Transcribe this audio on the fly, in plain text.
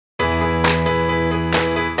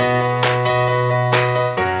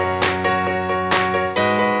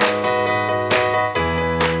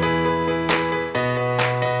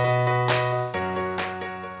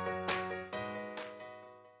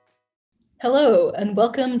Hello, and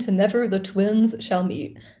welcome to Never the Twins Shall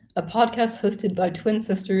Meet, a podcast hosted by twin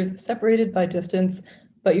sisters separated by distance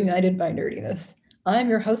but united by nerdiness. I'm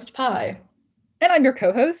your host, Pi. And I'm your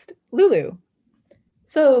co-host, Lulu.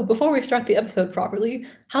 So, before we start the episode properly,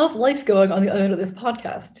 how's life going on the other end of this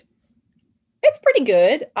podcast? It's pretty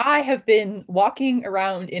good. I have been walking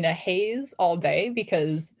around in a haze all day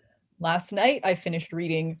because last night I finished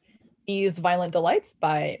reading Eve's Violent Delights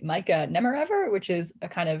by Micah Nemerever, which is a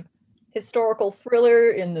kind of historical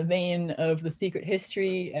thriller in the vein of The Secret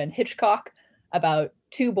History and Hitchcock about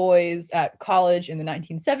two boys at college in the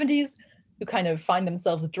 1970s who kind of find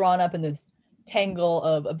themselves drawn up in this tangle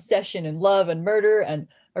of obsession and love and murder. And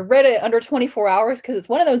I read it under 24 hours because it's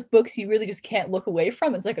one of those books you really just can't look away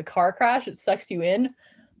from. It's like a car crash, it sucks you in.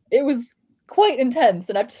 It was quite intense,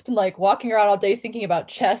 and I've just been like walking around all day thinking about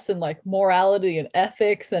chess and like morality and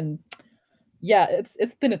ethics, and yeah,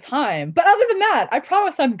 it's been a time. But other than that, I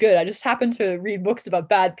promise I'm good. I just happened to read books about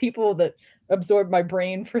bad people that absorbed my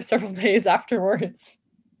brain for several days afterwards.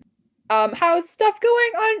 How's stuff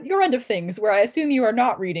going on your end of things, where I assume you are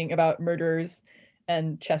not reading about murders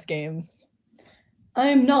and chess games?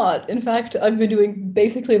 I'm not. In fact, I've been doing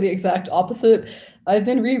basically the exact opposite. I've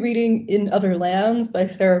been rereading In Other Lands by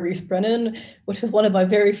Sarah Rees Brennan, which is one of my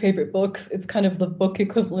very favorite books. It's kind of the book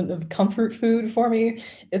equivalent of comfort food for me.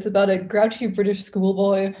 It's about a grouchy British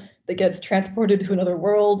schoolboy that gets transported to another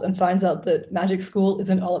world and finds out that magic school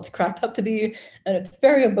isn't all it's cracked up to be. And it's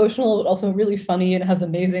very emotional, but also really funny and has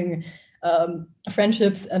amazing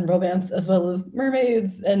friendships and romance, as well as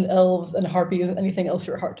mermaids and elves and harpies and anything else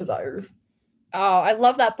your heart desires. Oh, I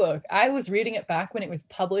love that book. I was reading it back when it was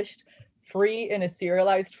published free in a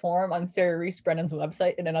serialized form on Sarah Rees Brennan's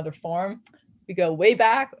website in another form. We go way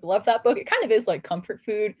back. I love that book. It kind of is like comfort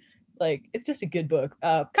food. Like, it's just a good book.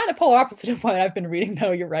 Kind of polar opposite of what I've been reading,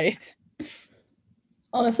 though. You're right.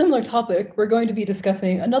 On a similar topic, we're going to be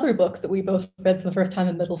discussing another book that we both read for the first time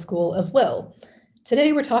in middle school as well.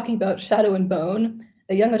 Today, we're talking about Shadow and Bone,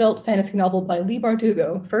 a young adult fantasy novel by Leigh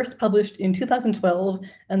Bardugo, first published in 2012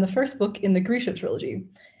 and the first book in the Grisha trilogy.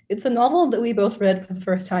 It's a novel that we both read for the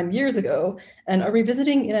first time years ago and are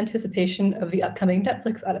revisiting in anticipation of the upcoming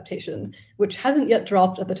Netflix adaptation, which hasn't yet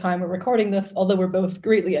dropped at the time we're recording this, although we're both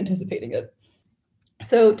greatly anticipating it.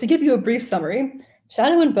 So, to give you a brief summary,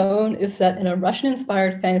 Shadow and Bone is set in a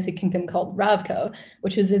Russian-inspired fantasy kingdom called Ravka,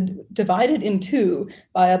 which is divided in two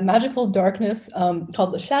by a magical darkness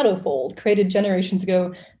called the Shadowfold, created generations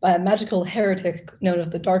ago by a magical heretic known as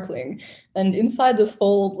the Darkling. And inside this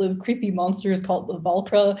fold live creepy monsters called the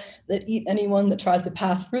Valkra that eat anyone that tries to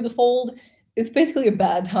pass through the fold. It's basically a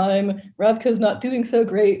bad time. Ravka's not doing so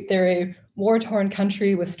great. They're a war-torn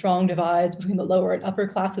country with strong divides between the lower and upper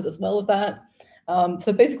classes as well as that.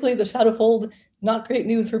 So basically, the Shadowfold, not great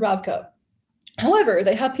news for Ravka. However,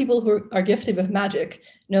 they have people who are gifted with magic,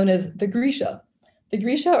 known as the Grisha. The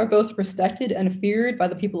Grisha are both respected and feared by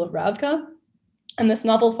the people of Ravka, and this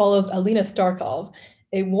novel follows Alina Starkov,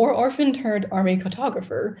 a war orphan turned army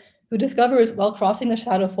cartographer who discovers while crossing the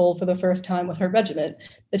Shadowfold for the first time with her regiment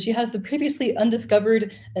that she has the previously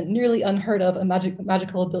undiscovered and nearly unheard of a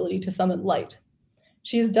magical ability to summon light.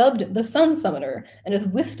 She is dubbed the Sun Summoner and is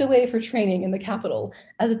whisked away for training in the capital,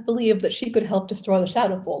 as it's believed that she could help destroy the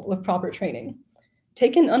Shadowfold with proper training.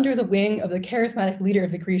 Taken under the wing of the charismatic leader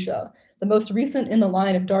of the Grisha, the most recent in the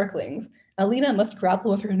line of Darklings, Alina must grapple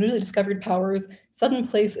with her newly discovered powers, sudden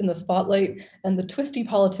place in the spotlight, and the twisty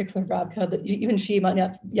politics of Ravka that even she might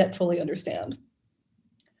not yet fully understand.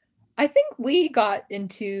 I think we got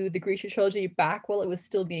into the Grisha trilogy back while it was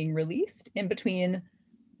still being released, in between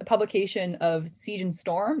the publication of Siege and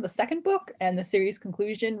Storm, the second book, and the series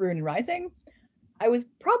conclusion, Ruin and Rising. I was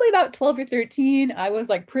probably about 12 or 13. I was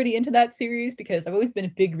like pretty into that series because I've always been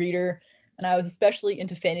a big reader, and I was especially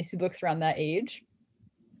into fantasy books around that age.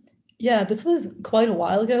 Yeah, this was quite a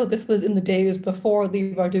while ago. This was in the days before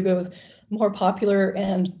Leigh Bardugo's more popular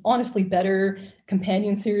and honestly better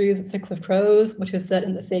companion series, Six of Crows, which is set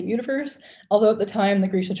in the same universe. Although at the time, the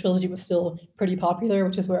Grisha trilogy was still pretty popular,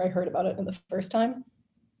 which is where I heard about it in the first time.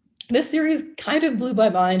 This series kind of blew my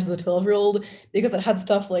mind as a 12-year-old because it had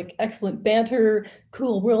stuff like excellent banter,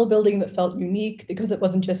 cool world building that felt unique because it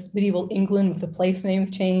wasn't just medieval England with the place names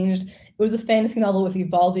changed. It was a fantasy novel with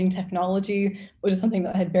evolving technology, which is something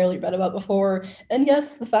that I had barely read about before. And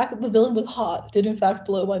yes, the fact that the villain was hot did in fact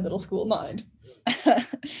blow my middle school mind.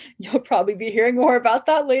 You'll probably be hearing more about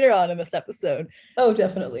that later on in this episode. Oh,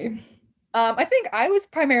 definitely. I think I was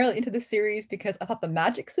primarily into the series because I thought the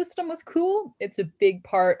magic system was cool. It's a big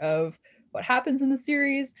part of what happens in the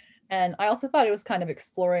series. And I also thought it was kind of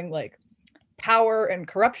exploring like power and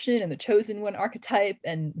corruption and the chosen one archetype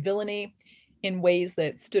and villainy. in ways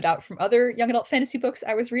that stood out from other young adult fantasy books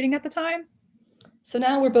I was reading at the time. So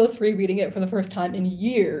now we're both rereading it for the first time in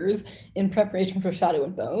years in preparation for Shadow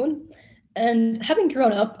and Bone. And having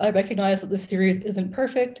grown up, I recognize that this series isn't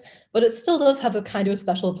perfect, but it still does have a kind of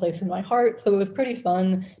special place in my heart. So it was pretty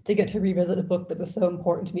fun to get to revisit a book that was so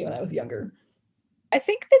important to me when I was younger. I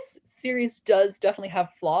think this series does definitely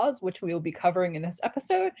have flaws, which we will be covering in this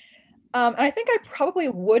episode. And I think I probably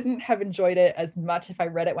wouldn't have enjoyed it as much if I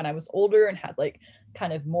read it when I was older and had like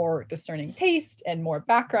kind of more discerning taste and more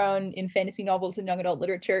background in fantasy novels and young adult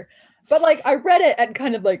literature. But like I read it at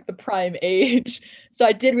kind of like the prime age. So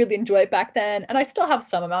I did really enjoy it back then. And I still have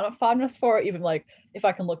some amount of fondness for it, even like if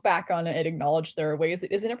I can look back on it and acknowledge there are ways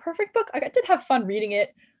it isn't a perfect book. I did have fun reading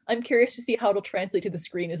it. I'm curious to see how it'll translate to the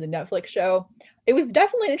screen as a Netflix show. It was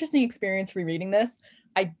definitely an interesting experience rereading this.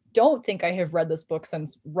 I don't think I have read this book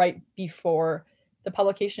since right before the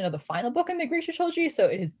publication of the final book in the Grisha trilogy, so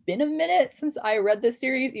it has been a minute since I read this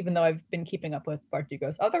series, even though I've been keeping up with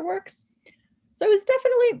Bardugo's other works. So it was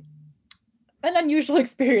definitely an unusual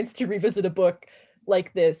experience to revisit a book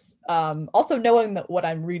like this. Also, knowing that what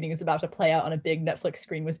I'm reading is about to play out on a big Netflix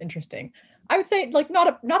screen was interesting. I would say like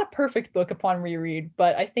not a perfect book upon reread,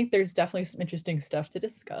 but I think there's definitely some interesting stuff to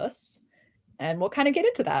discuss, and we'll kind of get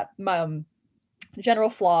into that. General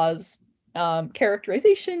flaws,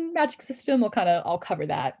 characterization, magic system. I'll cover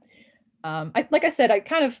that. Like I said,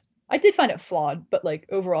 I did find it flawed, but like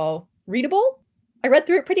overall readable. I read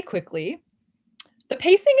through it pretty quickly. The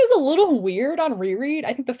pacing is a little weird on reread.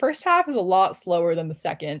 I think the first half is a lot slower than the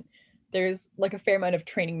second. There's like a fair amount of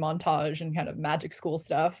training montage and kind of magic school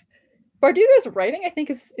stuff. Bardugo's writing, I think,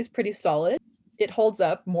 is pretty solid. It holds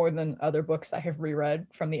up more than other books I have reread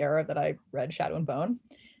from the era that I read Shadow and Bone.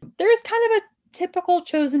 There is kind of a typical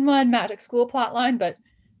Chosen One magic school plotline, but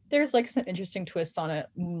there's like some interesting twists on it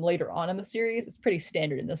later on in the series. It's pretty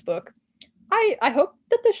standard in this book. I hope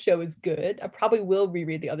that the show is good. I probably will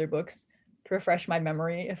reread the other books to refresh my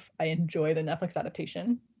memory if I enjoy the Netflix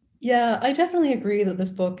adaptation. Yeah, I definitely agree that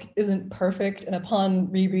this book isn't perfect. And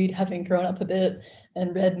upon reread, having grown up a bit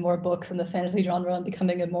and read more books in the fantasy genre and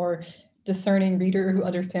becoming a more discerning reader who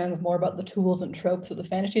understands more about the tools and tropes of the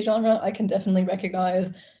fantasy genre, I can definitely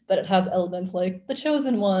recognize that it has elements like the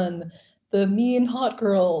chosen one, the mean hot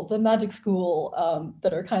girl, the magic school,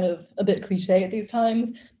 that are kind of a bit cliche at these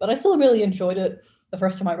times. But I still really enjoyed it the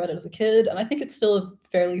first time I read it as a kid, and I think it's still a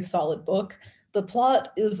fairly solid book. The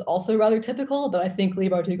plot is also rather typical, but I think Leigh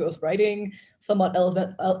Bardugo's writing somewhat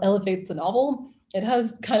elevates the novel. It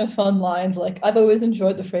has kind of fun lines like, I've always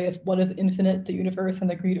enjoyed the phrase, what is infinite, the universe, and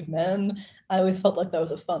the greed of men. I always felt like that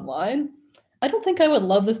was a fun line. I don't think I would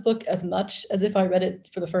love this book as much as if I read it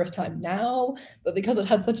for the first time now, but because it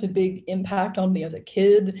had such a big impact on me as a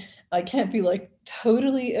kid, I can't be like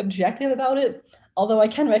totally objective about it. Although I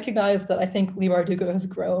can recognize that I think Leigh Bardugo has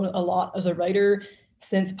grown a lot as a writer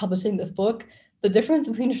since publishing this book. The difference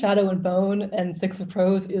between Shadow and Bone and Six of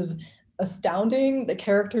Crows is astounding. The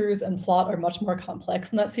characters and plot are much more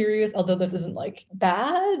complex in that series. Although this isn't like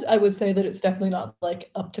bad, I would say that it's definitely not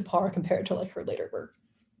like up to par compared to like her later work.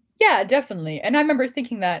 Yeah, definitely. And I remember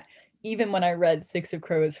thinking that even when I read Six of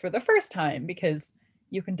Crows for the first time, because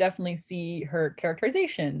you can definitely see her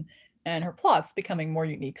characterization and her plots becoming more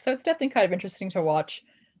unique. So it's definitely kind of interesting to watch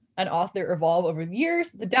an author evolve over the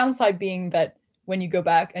years. The downside being that when you go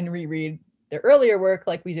back and reread their earlier work,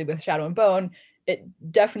 like we did with Shadow and Bone, it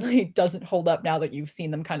definitely doesn't hold up now that you've seen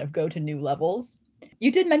them kind of go to new levels.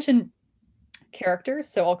 You did mention characters,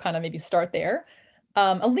 so I'll kind of maybe start there.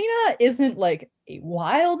 Alina isn't like a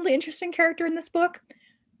wildly interesting character in this book,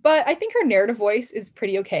 but I think her narrative voice is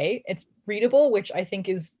pretty okay. It's readable, which I think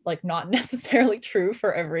is like not necessarily true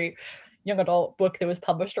for every young adult book that was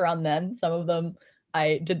published around then. Some of them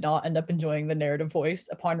I did not end up enjoying the narrative voice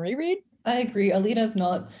upon reread. I agree. Alina's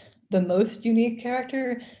not the most unique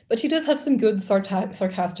character, but she does have some good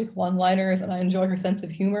sarcastic one-liners, and I enjoy her sense of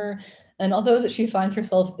humor. And although that she finds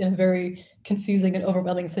herself in a very confusing and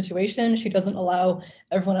overwhelming situation, she doesn't allow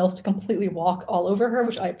everyone else to completely walk all over her,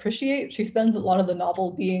 which I appreciate. She spends a lot of the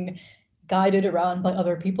novel being guided around by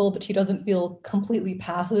other people, but she doesn't feel completely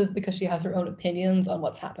passive because she has her own opinions on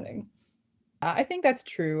what's happening. I think that's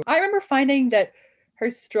true. I remember finding that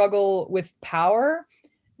her struggle with power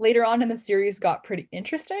later on in the series got pretty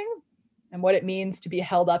interesting and what it means to be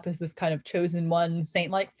held up as this kind of chosen one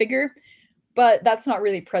saint-like figure. But that's not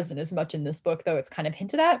really present as much in this book, though it's kind of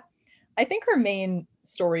hinted at. I think her main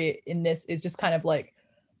story in this is just kind of like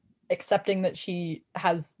accepting that she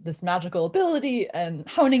has this magical ability and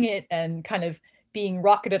honing it and kind of being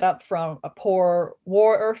rocketed up from a poor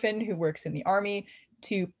war orphan who works in the army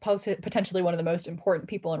to potentially one of the most important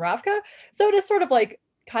people in Ravka. So it is sort of like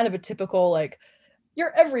kind of a typical, like,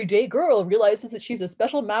 your everyday girl realizes that she's a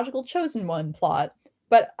special magical chosen one plot.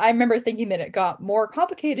 But I remember thinking that it got more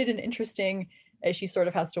complicated and interesting as she sort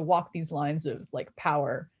of has to walk these lines of like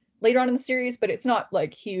power later on in the series, but it's not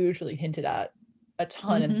like hugely hinted at a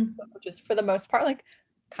ton in the book, which is for the most part like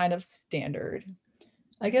kind of standard.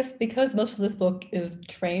 I guess because most of this book is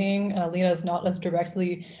training and Alina is not as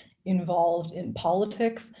directly involved in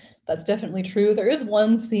politics, that's definitely true. There is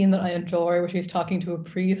one scene that I enjoy where she's talking to a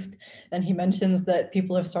priest and he mentions that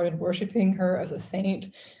people have started worshiping her as a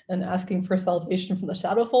saint and asking for salvation from the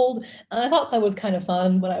Shadowfold. And I thought that was kind of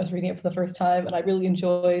fun when I was reading it for the first time, and I really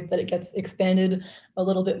enjoyed that it gets expanded a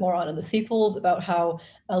little bit more on in the sequels about how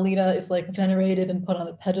Alina is like venerated and put on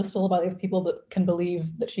a pedestal by these people that can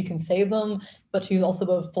believe that she can save them, but she's also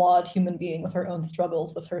a flawed human being with her own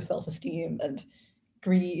struggles with her self-esteem and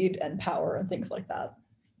greed and power and things like that.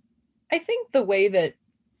 I think the way that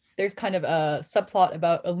there's kind of a subplot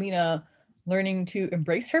about Alina learning to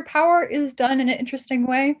embrace her power is done in an interesting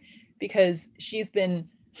way, because she's been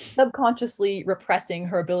subconsciously repressing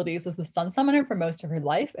her abilities as the sun summoner for most of her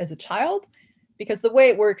life as a child. Because the way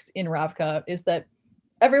it works in Ravka is that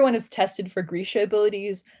everyone is tested for Grisha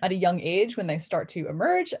abilities at a young age when they start to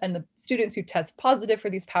emerge, and the students who test positive for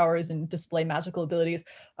these powers and display magical abilities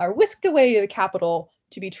are whisked away to the capital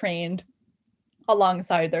to be trained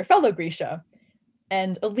alongside their fellow Grisha.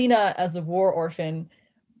 And Alina, as a war orphan,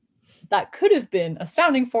 that could have been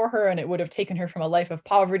astounding for her, and it would have taken her from a life of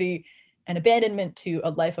poverty and abandonment to a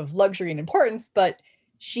life of luxury and importance. But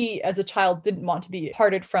she, as a child, didn't want to be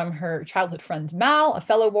parted from her childhood friend Mal, a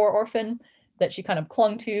fellow war orphan that she kind of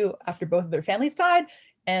clung to after both of their families died,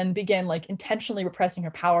 and began like intentionally repressing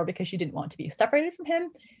her power because she didn't want to be separated from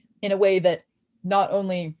him in a way that not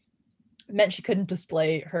only meant she couldn't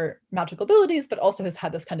display her magical abilities, but also has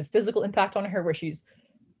had this kind of physical impact on her where she's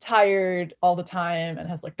tired all the time and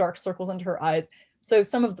has like dark circles under her eyes. So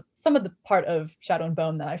some of the part of Shadow and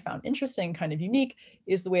Bone that I found interesting, kind of unique,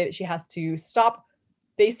 is the way that she has to stop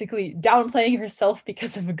basically downplaying herself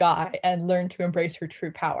because of a guy and learn to embrace her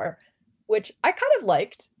true power, which I kind of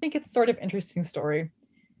liked. I think it's sort of interesting story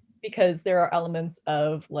because there are elements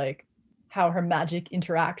of like how her magic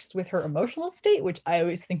interacts with her emotional state, which I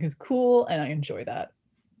always think is cool, and I enjoy that.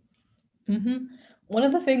 Mm-hmm. One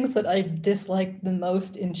of the things that I dislike the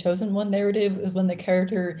most in Chosen One narratives is when the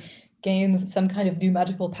character gains some kind of new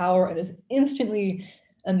magical power and is instantly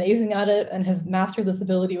amazing at it and has mastered this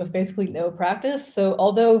ability with basically no practice. So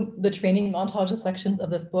although the training montage sections of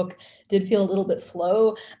this book did feel a little bit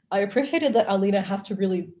slow, I appreciated that Alina has to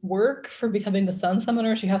really work for becoming the Sun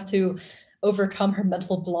Summoner. She has to overcome her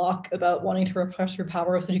mental block about wanting to repress her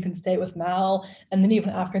power so she can stay with Mal. And then even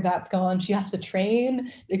after that's gone, she has to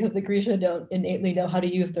train because the Grisha don't innately know how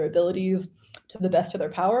to use their abilities to the best of their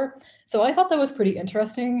power. So I thought that was pretty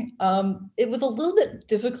interesting. It was a little bit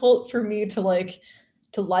difficult for me to like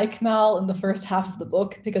Mal in the first half of the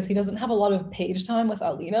book because he doesn't have a lot of page time with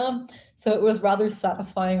Alina. So it was rather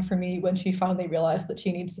satisfying for me when she finally realized that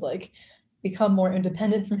she needs to like become more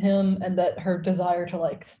independent from him and that her desire to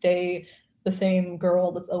like stay the same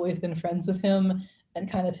girl that's always been friends with him and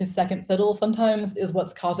kind of his second fiddle sometimes is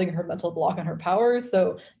what's causing her mental block on her powers.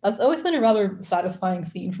 So that's always been a rather satisfying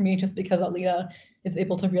scene for me just because Alina is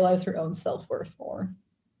able to realize her own self-worth more.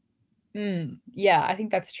 Yeah, I think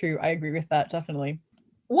that's true. I agree with that, definitely.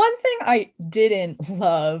 One thing I didn't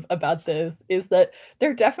love about this is that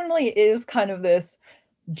there definitely is kind of this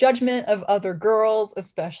judgment of other girls,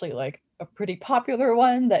 especially like a pretty popular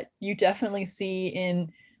one that you definitely see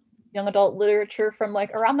in young adult literature from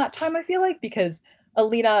like around that time, I feel like, because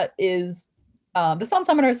Alina is the Sun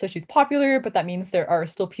Summoner, so she's popular, but that means there are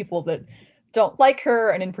still people that don't like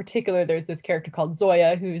her. And in particular, there's this character called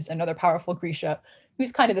Zoya, who's another powerful Grisha,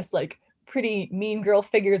 who's kind of this like pretty mean girl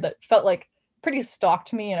figure that felt like pretty stalked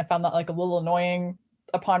to me. And I found that like a little annoying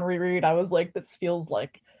upon reread. I was like, this feels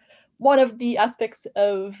like one of the aspects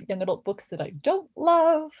of young adult books that I don't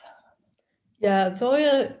love. Yeah,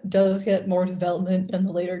 Zoya does get more development in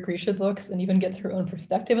the later Grisha books and even gets her own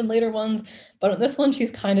perspective in later ones. But in this one,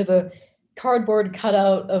 she's kind of a cardboard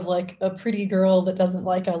cutout of like a pretty girl that doesn't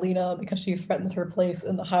like Alina because she threatens her place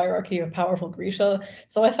in the hierarchy of powerful Grisha.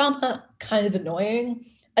 So I found that kind of annoying.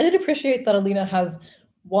 I did appreciate that Alina has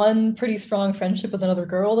one pretty strong friendship with another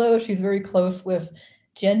girl, though. She's very close with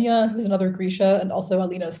Genya, who's another Grisha and also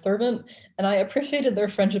Alina's servant. And I appreciated their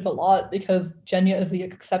friendship a lot because Genya is the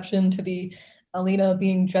exception to the Alina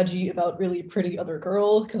being judgy about really pretty other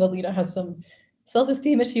girls, because Alina has some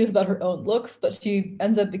self-esteem issues about her own looks, but she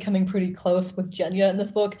ends up becoming pretty close with Genya in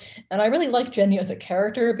this book. And I really like Genya as a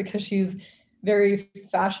character because she's very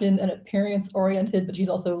fashion and appearance oriented, but she's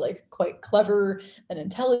also like quite clever and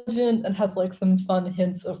intelligent and has like some fun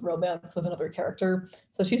hints of romance with another character.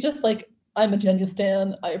 So she's just like, I'm a Genya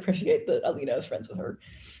stan. I appreciate that Alina is friends with her.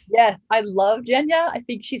 Yes, I love Genya. I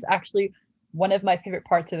think she's actually one of my favorite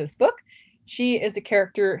parts of this book. She is a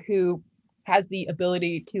character who has the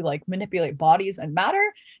ability to like manipulate bodies and matter,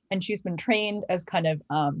 and she's been trained as kind of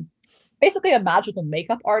basically a magical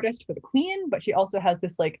makeup artist for the queen, but she also has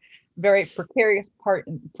this like very precarious part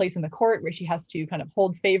and place in the court where she has to kind of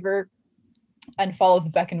hold favor and follow the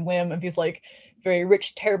beck and whim of these like very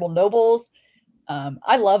rich, terrible nobles.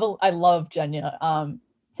 I love Genya.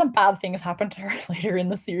 Some bad things happen to her later in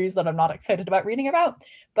the series that I'm not excited about reading about,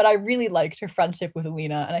 but I really liked her friendship with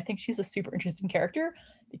Alina, and I think she's a super interesting character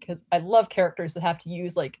because I love characters that have to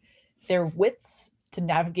use like their wits to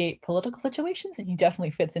navigate political situations, and he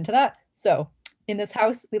definitely fits into that. So in this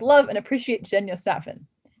house, we love and appreciate Genya Safin.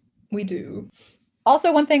 We do.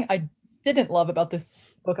 Also, one thing I didn't love about this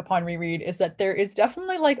book upon reread is that there is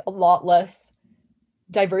definitely like a lot less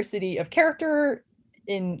diversity of character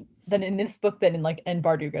in this book than in like N.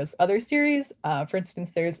 Barduga's other series. For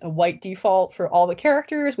instance, there's a white default for all the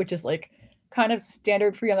characters, which is like kind of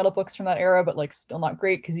standard for young adult books from that era, but like still not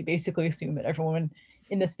great because you basically assume that everyone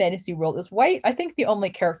in this fantasy world is white. I think the only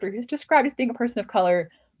character who's described as being a person of color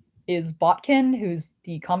is Botkin, who's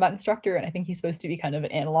the combat instructor, and I think he's supposed to be kind of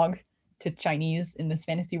an analog to Chinese in this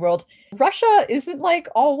fantasy world. Russia isn't like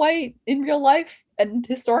all white in real life, and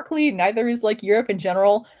historically, neither is like Europe in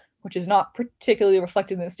general, which is not particularly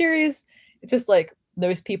reflected in the series. It's just like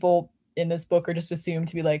those people in this book are just assumed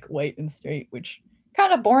to be like white and straight, which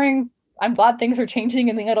kind of boring. I'm glad things are changing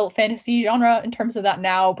in the adult fantasy genre in terms of that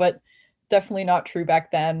now, but definitely not true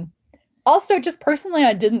back then. Also, just personally,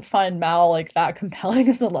 I didn't find Mal like that compelling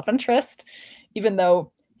as a love interest, even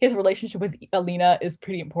though his relationship with Alina is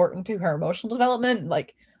pretty important to her emotional development,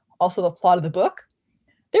 like also the plot of the book.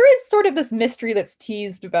 There is sort of this mystery that's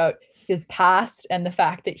teased about his past and the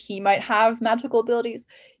fact that he might have magical abilities.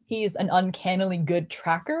 He's an uncannily good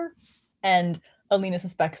tracker, and Alina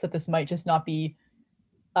suspects that this might just not be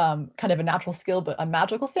kind of a natural skill, but a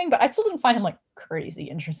magical thing. But I still didn't find him like crazy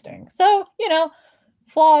interesting. So,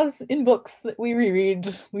 flaws in books that we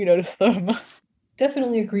reread, we notice them.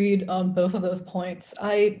 Definitely agreed on both of those points.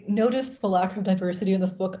 I noticed the lack of diversity in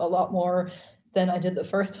this book a lot more than I did the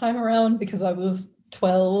first time around because I was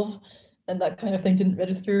 12 and that kind of thing didn't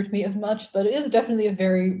register to me as much, but it is definitely a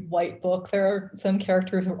very white book. There are some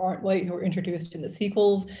characters who aren't white who are introduced in the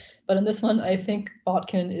sequels, but in this one, I think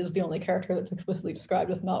Botkin is the only character that's explicitly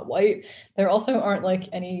described as not white. There also aren't like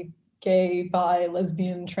any gay, bi,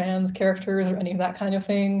 lesbian, trans characters or any of that kind of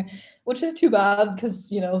thing, which is too bad because,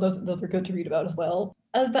 those are good to read about as well.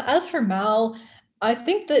 But as for Mal, I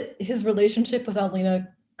think that his relationship with Alina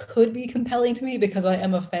could be compelling to me because I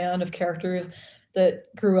am a fan of characters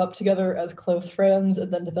that grew up together as close friends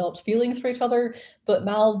and then developed feelings for each other. But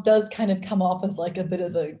Mal does kind of come off as like a bit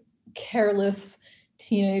of a careless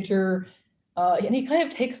teenager. And he kind of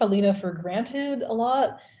takes Alina for granted a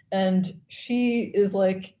lot. And she is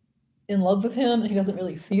like in love with him, and he doesn't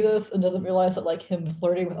really see this and doesn't realize that like him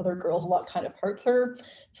flirting with other girls a lot kind of hurts her.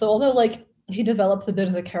 So although like he develops a bit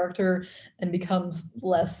of the character and becomes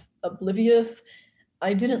less oblivious,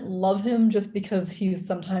 I didn't love him just because he's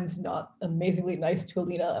sometimes not amazingly nice to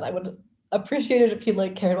Alina, and I would appreciate it if he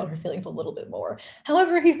like cared about her feelings a little bit more.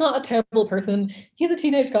 However, he's not a terrible person. He's a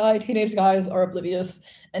teenage guy. Teenage guys are oblivious,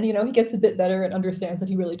 and he gets a bit better and understands that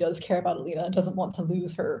he really does care about Alina and doesn't want to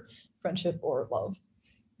lose her friendship or love.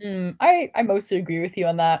 I mostly agree with you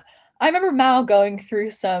on that. I remember Mal going through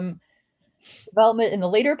some development in the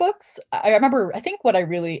later books. I think what I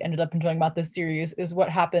really ended up enjoying about this series is what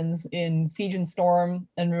happens in Siege and Storm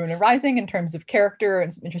and Ruin and Rising in terms of character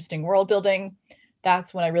and some interesting world building.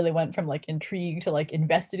 That's when I really went from like intrigued to like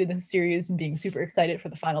invested in this series and being super excited for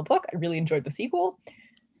the final book. I really enjoyed the sequel.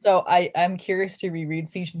 So I am curious to reread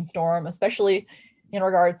Siege and Storm, especially in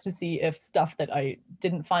regards to see if stuff that I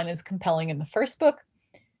didn't find as compelling in the first book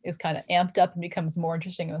is kind of amped up and becomes more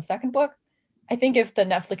interesting in the second book. I think if the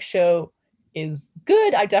Netflix show is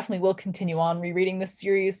good, I definitely will continue on rereading this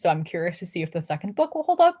series. So I'm curious to see if the second book will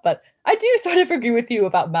hold up. But I do sort of agree with you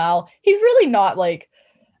about Mal. He's really not like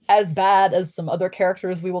as bad as some other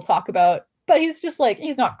characters we will talk about, but he's just like,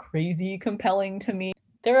 he's not crazy compelling to me.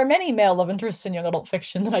 There are many male love interests in young adult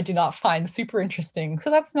fiction that I do not find super interesting,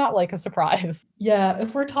 so that's not like a surprise. Yeah,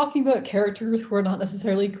 if we're talking about characters who are not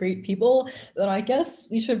necessarily great people, then I guess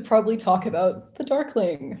we should probably talk about the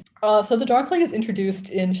Darkling. So the Darkling is introduced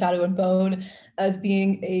in Shadow and Bone as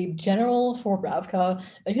being a general for Ravka,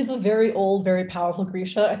 and he's a very old, very powerful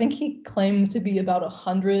Grisha. I think he claims to be about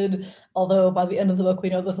 100, although by the end of the book we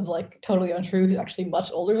know this is like totally untrue. He's actually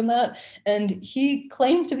much older than that, and he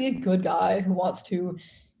claims to be a good guy who wants to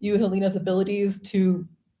use Alina's abilities to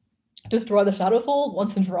destroy the Shadowfold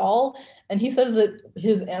once and for all. And he says that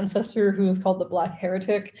his ancestor, who is called the Black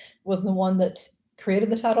Heretic, was the one that created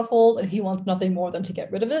the Shadowfold, and he wants nothing more than to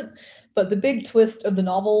get rid of it. But the big twist of the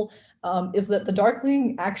novel is that the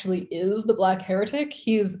Darkling actually is the Black Heretic.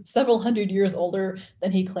 He is several hundred years older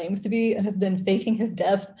than he claims to be and has been faking his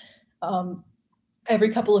death every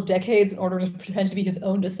couple of decades in order to pretend to be his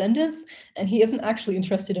own descendants. And he isn't actually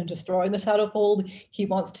interested in destroying the Shadowfold. He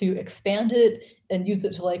wants to expand it and use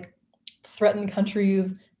it to like threaten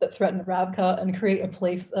countries that threaten Ravka and create a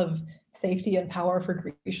place of safety and power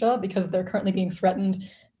for Grisha, because they're currently being threatened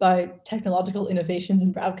by technological innovations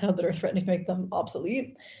in Ravka that are threatening to make them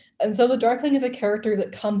obsolete. And so the Darkling is a character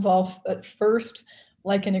that comes off at first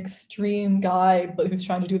like an extreme guy, but who's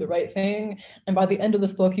trying to do the right thing. And by the end of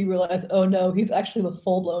this book, you realize, oh no, he's actually the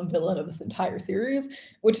full-blown villain of this entire series,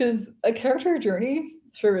 which is a character journey.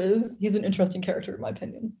 Sure is. He's an interesting character, in my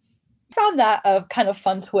opinion. Found that a kind of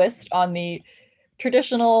fun twist on the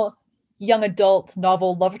traditional young adult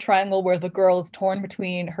novel love triangle where the girl is torn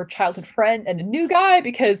between her childhood friend and a new guy,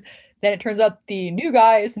 because then it turns out the new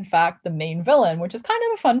guy is in fact the main villain, which is kind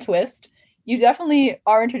of a fun twist. You definitely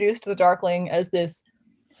are introduced to the Darkling as this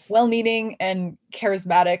well-meaning and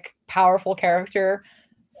charismatic, powerful character,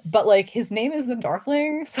 but like his name is the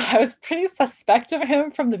Darkling, so I was pretty suspect of him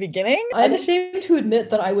from the beginning. I'm ashamed to admit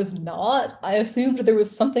that I was not. I assumed there was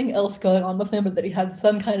something else going on with him, or that he had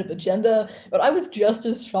some kind of agenda, but I was just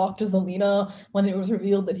as shocked as Alina when it was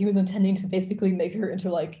revealed that he was intending to basically make her into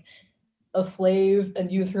like a slave and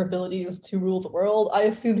use her abilities to rule the world. I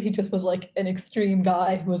assumed he just was like an extreme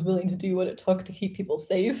guy who was willing to do what it took to keep people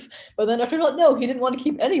safe. But then I turned out, no, he didn't want to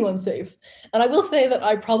keep anyone safe. And I will say that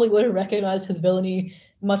I probably would have recognized his villainy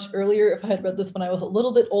much earlier if I had read this when I was a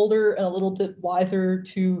little bit older and a little bit wiser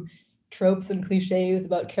to tropes and cliches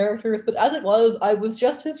about characters. But as it was, I was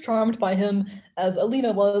just as charmed by him as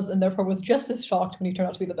Alina was, and therefore was just as shocked when he turned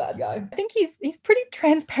out to be the bad guy. I think he's pretty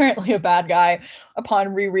transparently a bad guy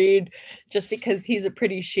upon reread, just because he's a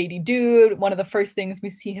pretty shady dude. One of the first things we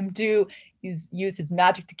see him do is use his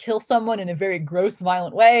magic to kill someone in a very gross,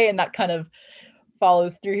 violent way, and that kind of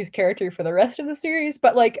follows through his character for the rest of the series.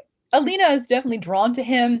 But like, Alina is definitely drawn to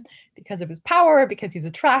him because of his power, because he's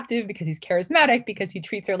attractive, because he's charismatic, because he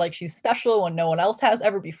treats her like she's special when no one else has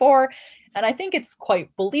ever before. And I think it's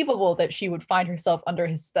quite believable that she would find herself under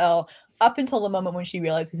his spell up until the moment when she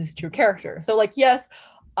realizes his true character. So like, yes,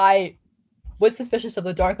 I was suspicious of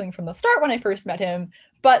the Darkling from the start when I first met him,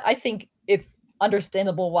 but I think it's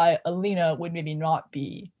understandable why Alina would maybe not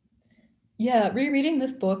be. Yeah, rereading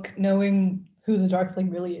this book, knowing who the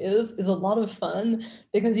Darkling really is a lot of fun,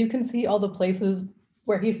 because you can see all the places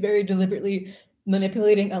where he's very deliberately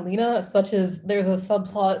manipulating Alina, such as there's a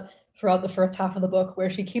subplot throughout the first half of the book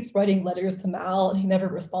where she keeps writing letters to Mal and he never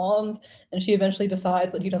responds, and she eventually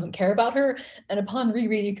decides that he doesn't care about her. And upon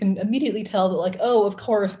reread, you can immediately tell that, like, oh, of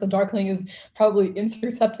course, the Darkling is probably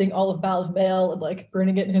intercepting all of Mal's mail and like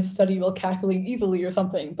burning it in his study while cackling evilly or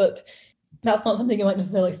something. But that's not something you might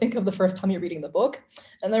necessarily think of the first time you're reading the book.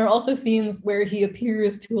 And there are also scenes where he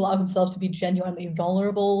appears to allow himself to be genuinely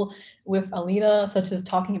vulnerable with Alina, such as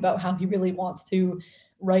talking about how he really wants to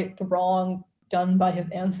right the wrong done by his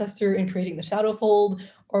ancestor in creating the Shadowfold,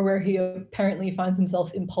 or where he apparently finds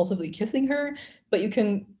himself impulsively kissing her. But you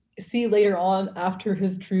can see later on, after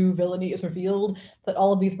his true villainy is revealed, that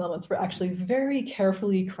all of these moments were actually very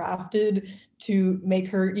carefully crafted to make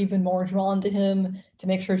her even more drawn to him, to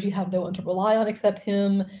make sure she had no one to rely on except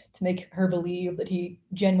him, to make her believe that he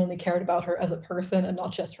genuinely cared about her as a person and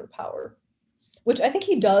not just her power. Which I think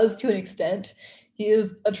he does to an extent. He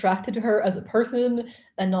is attracted to her as a person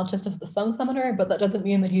and not just as the sun summoner, but that doesn't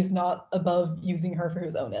mean that he's not above using her for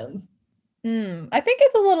his own ends. I think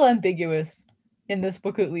it's a little ambiguous in this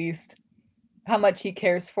book, at least, how much he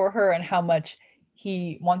cares for her and how much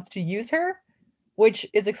he wants to use her, which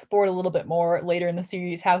is explored a little bit more later in the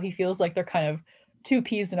series, how he feels like they're kind of two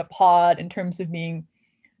peas in a pod in terms of being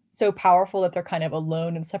so powerful that they're kind of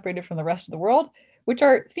alone and separated from the rest of the world, which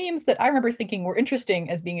are themes that I remember thinking were interesting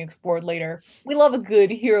as being explored later. We love a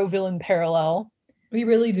good hero-villain parallel. We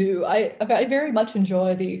really do. I very much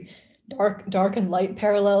enjoy the dark and light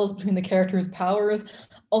parallels between the characters' powers.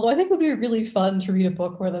 Although I think it would be really fun to read a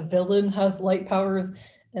book where the villain has light powers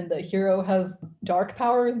and the hero has dark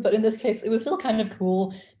powers. But in this case, it was still kind of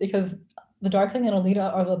cool because the Darkling and Alina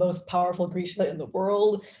are the most powerful Grisha in the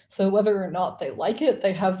world, so whether or not they like it,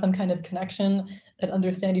 they have some kind of connection and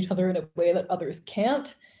understand each other in a way that others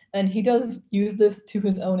can't. And he does use this to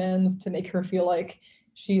his own ends to make her feel like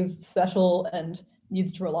she's special and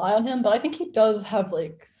needs to rely on him. But I think he does have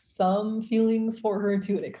like some feelings for her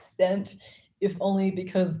to an extent, if only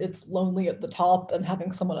because it's lonely at the top and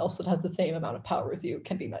having someone else that has the same amount of power as you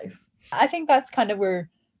can be nice. I think that's kind of where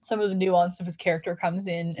some of the nuance of his character comes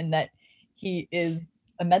in that he is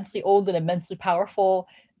immensely old and immensely powerful,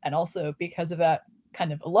 and also because of that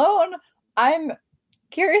kind of alone, I'm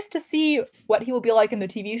curious to see what he will be like in the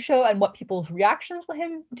TV show and what people's reactions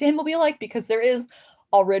to him will be like, because there is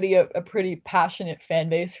already a pretty passionate fan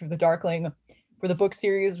base for the Darkling for the book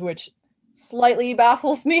series, which slightly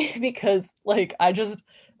baffles me because like I just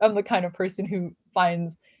am the kind of person who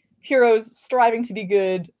finds heroes striving to be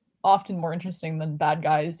good often more interesting than bad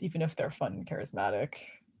guys, even if they're fun and charismatic.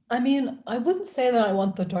 I mean, I wouldn't say that I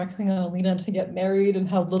want the Darkling and Alina to get married and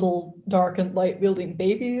have little dark and light wielding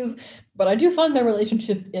babies, but I do find their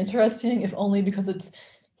relationship interesting, if only because it's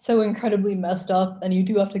so incredibly messed up, and you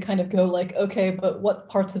do have to kind of go like, okay, but what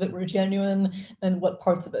parts of it were genuine and what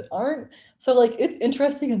parts of it aren't? So like, it's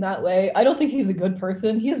interesting in that way. I don't think he's a good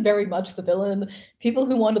person. He is very much the villain. People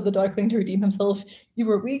who wanted the Darkling to redeem himself, you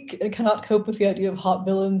were weak and cannot cope with the idea of hot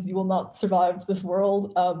villains. You will not survive this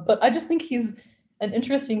world. But I just think he's an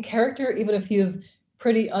interesting character, even if he is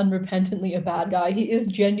pretty unrepentantly a bad guy. He is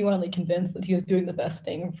genuinely convinced that he is doing the best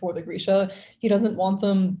thing for the Grisha. He doesn't want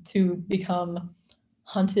them to become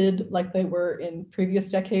hunted like they were in previous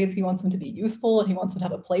decades. He wants them to be useful and he wants them to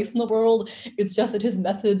have a place in the world. It's just that his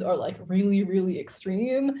methods are like really, really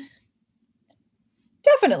extreme.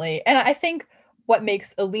 Definitely. And I think what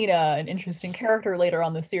makes Alina an interesting character later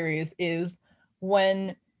on the series is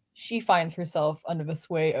when she finds herself under the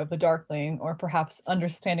sway of the Darkling, or perhaps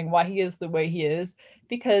understanding why he is the way he is,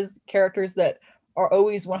 because characters that are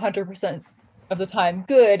always 100% of the time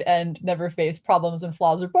good and never face problems and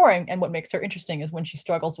flaws are boring. And what makes her interesting is when she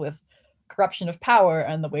struggles with corruption of power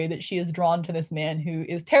and the way that she is drawn to this man who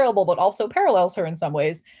is terrible but also parallels her in some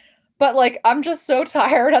ways. But like, I'm just so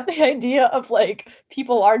tired at the idea of like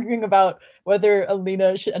people arguing about whether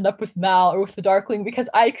Alina should end up with Mal or with the Darkling, because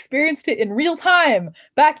I experienced it in real time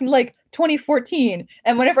back in like 2014.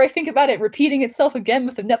 And whenever I think about it repeating itself again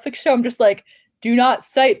with the Netflix show, I'm just like, do not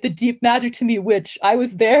cite the deep magic to me, witch. I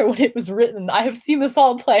was there when it was written. I have seen this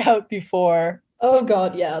all play out before. Oh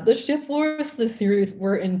god, yeah. The ship wars for the series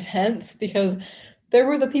were intense because there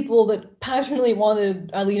were the people that passionately wanted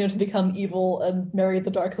Alina to become evil and marry the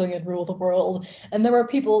Darkling and rule the world, and there were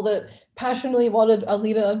people that passionately wanted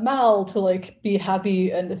Alina and Mal to like be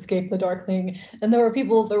happy and escape the Darkling, and there were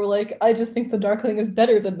people that were like, I just think the Darkling is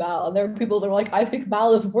better than Mal, and there were people that were like, I think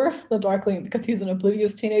Mal is worse than the Darkling because he's an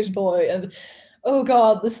oblivious teenage boy, and oh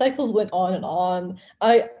god, the cycles went on and on.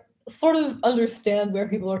 I sort of understand where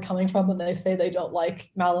people are coming from when they say they don't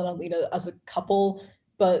like Mal and Alina as a couple,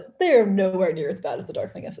 but they're nowhere near as bad as the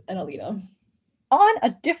Darkling and Alina. On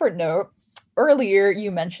a different note, earlier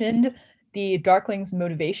you mentioned the Darkling's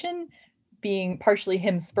motivation being partially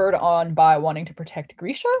him spurred on by wanting to protect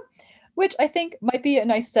Grisha, which I think might be a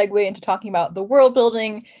nice segue into talking about the world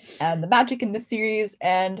building and the magic in this series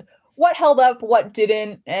and what held up, what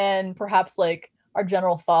didn't, and perhaps like our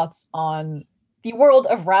general thoughts on the world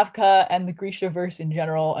of Ravka and the Grishaverse in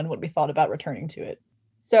general and what we thought about returning to it.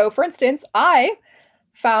 So, for instance, I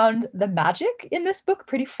found the magic in this book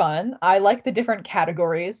pretty fun. I like the different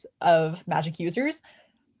categories of magic users.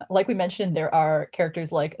 Like we mentioned, there are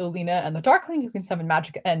characters like Alina and the Darkling who can summon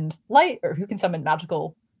magic and light, or who can summon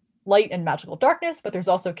magical light and magical darkness, but there's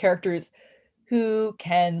also characters who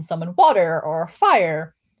can summon water or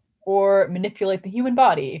fire or manipulate the human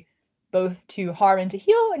body, both to harm and to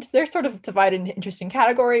heal. And they're sort of divided into interesting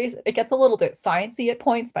categories. It gets a little bit sciencey at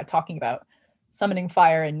points by talking about summoning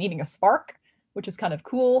fire and needing a spark, which is kind of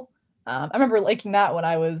cool. I remember liking that when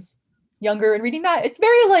I was younger and reading that. It's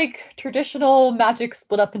very like traditional magic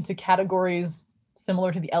split up into categories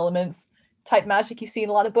similar to the elements type magic you see in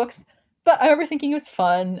a lot of books. But I remember thinking it was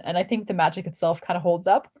fun, and I think the magic itself kind of holds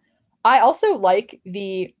up. I also like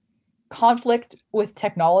the conflict with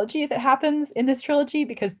technology that happens in this trilogy,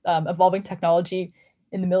 because evolving technology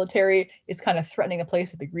in the military is kind of threatening a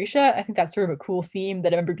place at the Grisha. I think that's sort of a cool theme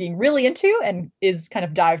that I remember being really into and is kind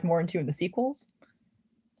of dived more into in the sequels.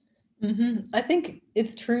 I think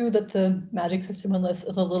it's true that the magic system in this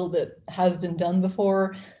is a little bit has been done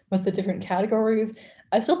before with the different categories.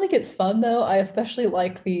 I still think it's fun though. I especially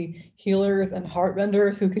like the healers and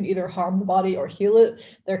heartbenders who can either harm the body or heal it.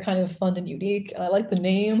 They're kind of fun and unique. And I like the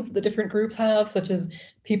names the different groups have, such as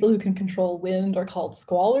people who can control wind are called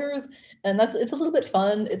squallers. And it's a little bit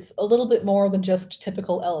fun. It's a little bit more than just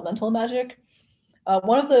typical elemental magic.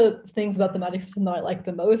 One of the things about the magic system that I like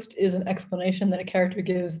the most is an explanation that a character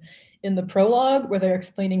gives in the prologue, where they're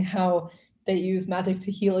explaining how they use magic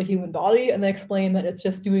to heal a human body, and they explain that it's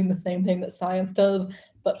just doing the same thing that science does,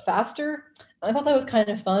 but faster. I thought that was kind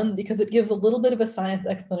of fun because it gives a little bit of a science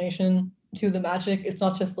explanation to the magic. It's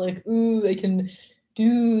not just like, ooh, they can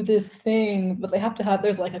do this thing, but they have to have,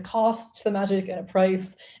 there's like a cost to the magic and a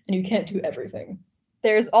price, and you can't do everything.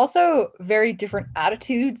 There's also very different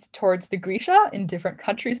attitudes towards the Grisha in different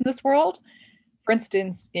countries in this world. For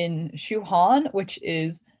instance, in Shuhan, which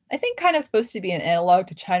is, I think, kind of supposed to be an analog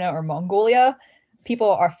to China or Mongolia, people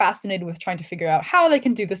are fascinated with trying to figure out how they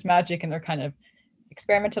can do this magic, and they're kind of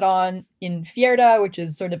experimented on. In Fjerda, which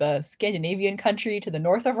is sort of a Scandinavian country to the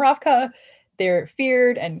north of Ravka, they're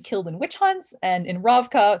feared and killed in witch hunts. And in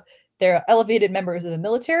Ravka, they're elevated members of the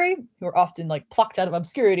military who are often like plucked out of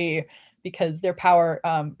obscurity because their power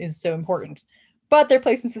is so important. But their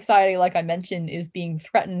place in society, like I mentioned, is being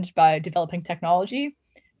threatened by developing technology,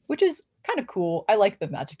 which is kind of cool. I like the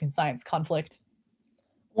magic and science conflict.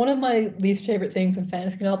 One of my least favorite things in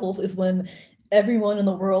fantasy novels is when everyone in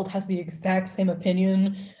the world has the exact same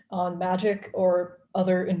opinion on magic or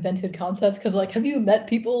other invented concepts. Because, like, have you met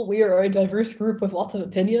people? We are a diverse group with lots of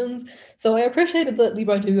opinions. So I appreciated that Lee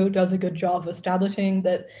Bardugo does a good job of establishing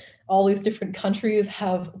that all these different countries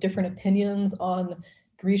have different opinions on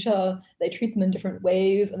Grisha. They treat them in different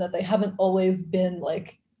ways, and that they haven't always been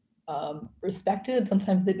like respected.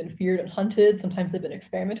 Sometimes they've been feared and hunted. Sometimes they've been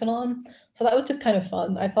experimented on. So that was just kind of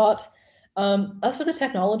fun. I thought. As for the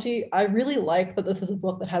technology, I really like that this is a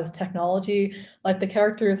book that has technology. Like the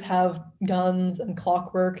characters have guns and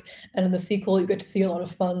clockwork, and in the sequel, you get to see a lot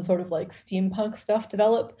of fun, sort of like steampunk stuff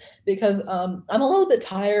develop. Because I'm a little bit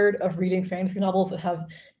tired of reading fantasy novels that have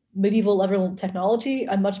medieval level technology.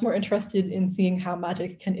 I'm much more interested in seeing how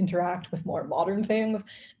magic can interact with more modern things,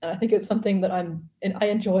 and I think it's something that I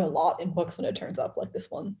enjoy a lot in books when it turns up like this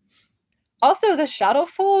one. Also, the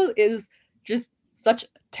Shadowfold is just such a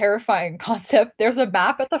terrifying concept. There's a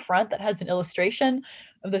map at the front that has an illustration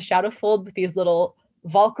of the Shadowfold with these little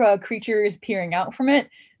Valkra creatures peering out from it,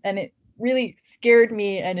 and it really scared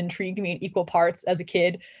me and intrigued me in equal parts as a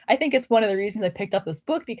kid. I think it's one of the reasons I picked up this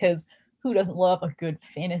book, because who doesn't love a good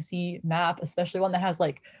fantasy map, especially one that has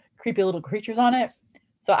like creepy little creatures on it?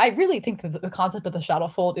 So I really think that the concept of the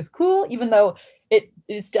Shadowfold is cool, even though it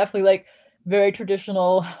is definitely like very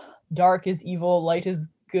traditional dark is evil, light is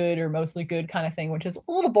good or mostly good kind of thing, which is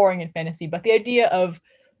a little boring in fantasy. But the idea of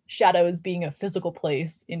shadows being a physical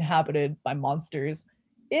place inhabited by monsters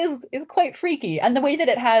is quite freaky. And the way that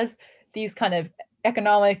it has these kind of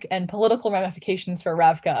economic and political ramifications for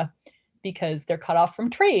Ravka, because they're cut off from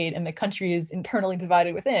trade and the country is internally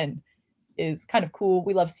divided within, is kind of cool.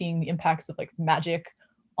 We love seeing the impacts of like magic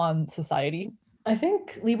on society. I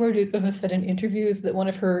think Lee Bardugo has said in interviews that one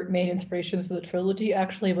of her main inspirations for the trilogy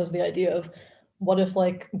actually was the idea of what if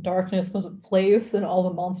like darkness was a place and all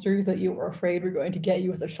the monsters that you were afraid were going to get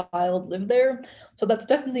you as a child lived there. So that's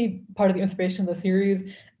definitely part of the inspiration of the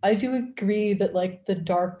series. I do agree that like the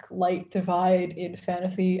dark light divide in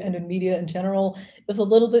fantasy and in media in general is a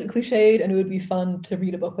little bit cliched, and it would be fun to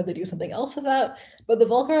read a book where they do something else with that. But the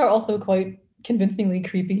Volker are also quite convincingly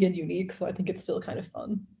creepy and unique, so I think it's still kind of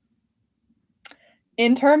fun.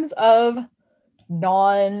 In terms of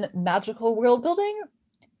non magical world building,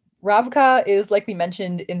 Ravka is, like we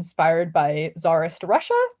mentioned, inspired by Tsarist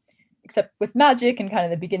Russia, except with magic and kind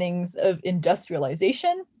of the beginnings of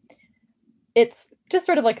industrialization. It's just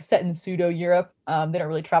sort of like set in pseudo Europe. They don't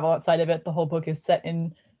really travel outside of it. The whole book is set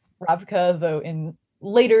in Ravka, though in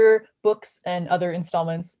later books and other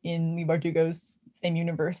installments in Lee Bardugo's same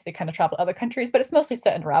universe, they kind of travel to other countries, but it's mostly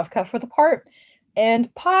set in Ravka for the part.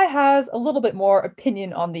 And Pi has a little bit more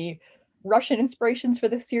opinion on the Russian inspirations for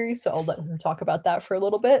this series, so I'll let her talk about that for a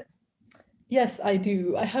little bit. Yes, I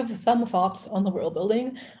do. I have some thoughts on the world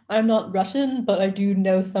building. I'm not Russian, but I do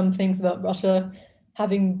know some things about Russia,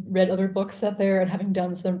 having read other books set there and having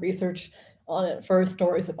done some research on it for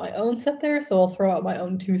stories of my own set there. So I'll throw out my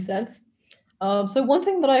own 2 cents. So one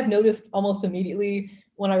thing that I've noticed almost immediately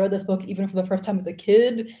when I read this book, even for the first time as a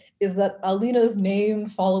kid, is that Alina's name,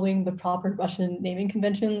 following the proper Russian naming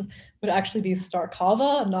conventions, would actually be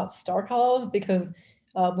Starkova, not Starkov, because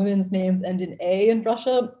women's names end in A in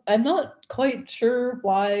Russia. I'm not quite sure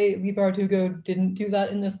why Leigh Bardugo didn't do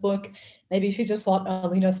that in this book. Maybe she just thought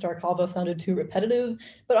Alina Starkova sounded too repetitive.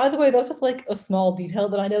 But either way, that's just like a small detail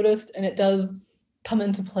that I noticed, and it does come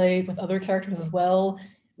into play with other characters as well.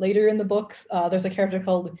 Later in the books, there's a character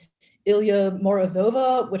called Ilya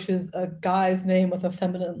Morozova, which is a guy's name with a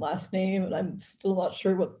feminine last name, and I'm still not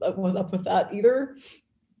sure what was up with that either.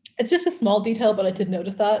 It's just a small detail, but I did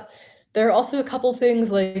notice that. There are also a couple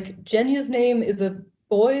things like Jenya's name is a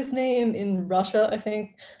boy's name in Russia, I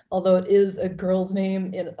think, although it is a girl's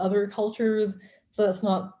name in other cultures. So that's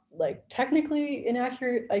not like technically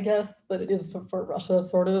inaccurate, I guess, but it is for Russia,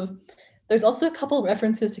 sort of. There's also a couple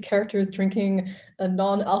references to characters drinking a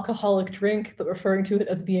non-alcoholic drink, but referring to it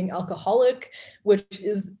as being alcoholic, which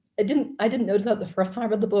is I didn't notice that the first time I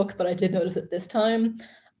read the book, but I did notice it this time.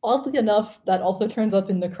 Oddly enough, that also turns up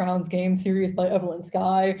in the Crown's Game series by Evelyn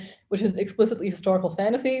Skye, which is explicitly historical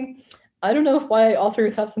fantasy. I don't know if why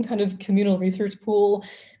authors have some kind of communal research pool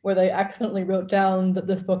where they accidentally wrote down that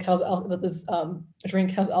this book has that this drink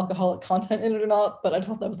has alcoholic content in it or not, but I just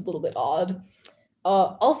thought that was a little bit odd.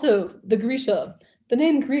 Also, the Grisha. The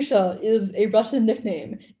name Grisha is a Russian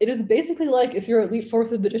nickname. It is basically like if your elite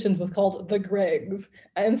force of magicians was called the Gregs.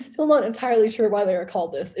 I am still not entirely sure why they are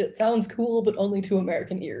called this. It sounds cool, but only to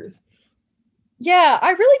American ears. Yeah,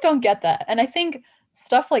 I really don't get that. And I think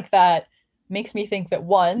stuff like that makes me think that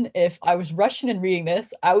one, if I was Russian and reading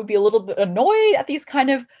this, I would be a little bit annoyed at these kind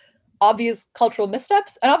of obvious cultural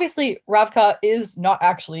missteps. And obviously, Ravka is not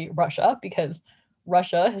actually Russia because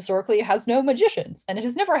Russia historically has no magicians and it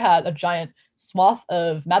has never had a giant swath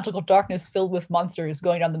of magical darkness filled with monsters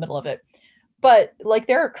going down the middle of it. But like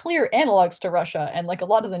there are clear analogs to Russia, and like a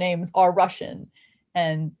lot of the names are Russian,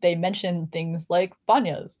 and they mention things like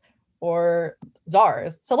banyas or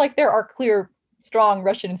czars. So like there are clear, strong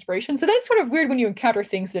Russian inspirations. So then it's sort of weird when you encounter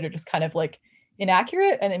things that are just kind of like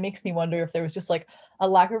inaccurate, and it makes me wonder if there was just like a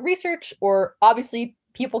lack of research, or obviously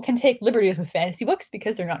people can take liberties with fantasy books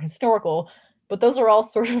because they're not historical, but those are all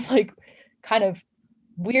sort of like kind of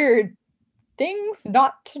weird things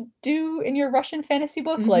not to do in your Russian fantasy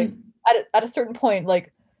book. Like at a certain point,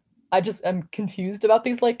 like I just am confused about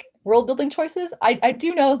these like world building choices. I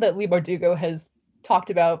do know that Leigh Bardugo has talked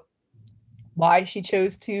about why she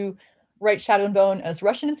chose to write Shadow and Bone as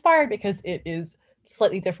Russian inspired, because it is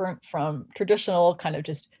slightly different from traditional kind of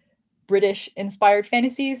just British inspired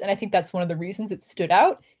fantasies. And I think that's one of the reasons it stood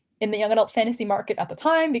out in the young adult fantasy market at the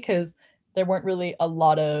time, because there weren't really a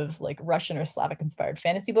lot of like Russian or Slavic inspired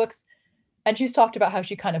fantasy books. And she's talked about how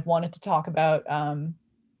she kind of wanted to talk about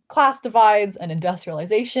class divides and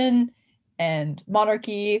industrialization and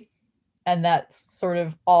monarchy, and that's sort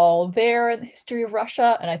of all there in the history of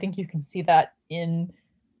Russia. And I think you can see that in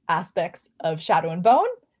aspects of Shadow and Bone.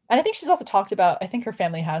 And I think she's also talked about, I think her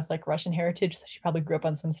family has like Russian heritage, so she probably grew up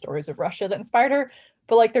on some stories of Russia that inspired her.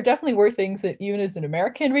 But like there definitely were things that even as an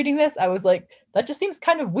American reading this, I was like, that just seems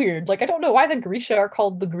kind of weird. Like I don't know why the Grisha are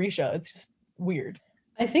called the Grisha. It's just weird.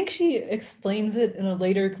 I think she explains it in a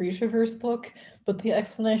later Grishaverse book, but the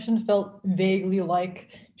explanation felt vaguely like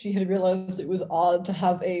she had realized it was odd to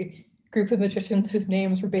have a group of magicians whose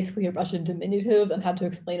names were basically a Russian diminutive and had to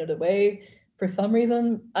explain it away for some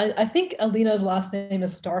reason. I think Alina's last name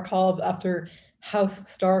is Starkov after House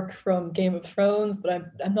Stark from Game of Thrones,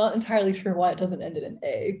 but I'm not entirely sure why it doesn't end in an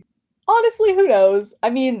A. Honestly, who knows?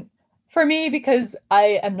 I mean, for me, because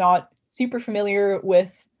I am not super familiar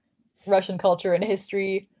with Russian culture and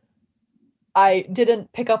history, I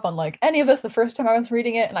didn't pick up on like any of this the first time I was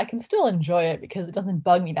reading it, and I can still enjoy it because it doesn't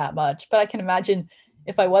bug me that much. But I can imagine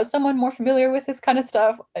if I was someone more familiar with this kind of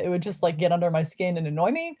stuff, it would just like get under my skin and annoy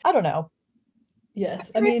me. I don't know.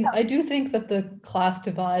 Yes, I mean, I do think that the class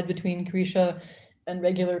divide between Grisha and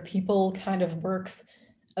regular people kind of works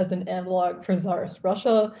as an analog for Tsarist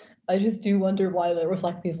Russia. I just do wonder why there was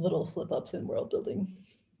like these little slip-ups in world building.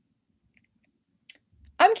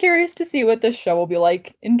 I'm curious to see what this show will be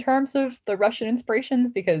like in terms of the Russian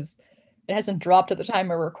inspirations, because it hasn't dropped at the time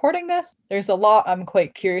we're recording this. There's a lot I'm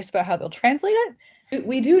quite curious about how they'll translate it.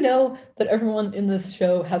 We do know that everyone in this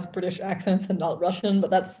show has British accents and not Russian, but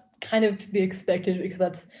that's kind of to be expected because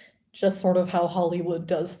that's just sort of how Hollywood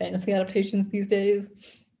does fantasy adaptations these days.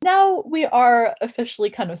 Now we are officially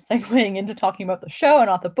kind of segueing into talking about the show and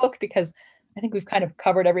not the book, because I think we've kind of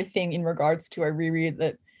covered everything in regards to our reread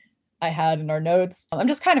that I had in our notes. I'm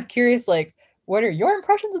just kind of curious, like, what are your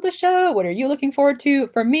impressions of the show? What are you looking forward to?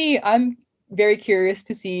 For me, I'm very curious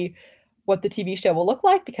to see what the TV show will look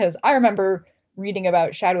like, because I remember reading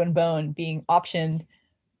about Shadow and Bone being optioned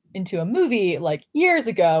into a movie like years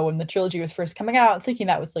ago when the trilogy was first coming out, thinking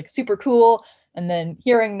that was like super cool. and then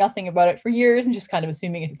hearing nothing about it for years and just kind of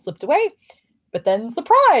assuming it had slipped away. But then,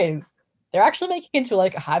 surprise! They're actually making it into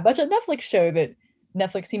like a high budget Netflix show that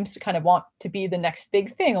Netflix seems to kind of want to be the next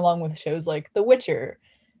big thing, along with shows like The Witcher.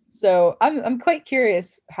 So I'm quite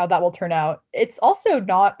curious how that will turn out. It's also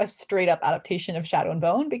not a straight up adaptation of Shadow and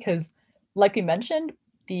Bone because, like we mentioned,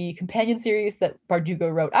 the companion series that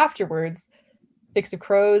Bardugo wrote afterwards, Six of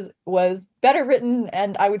Crows, was better written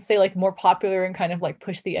and I would say like more popular and kind of like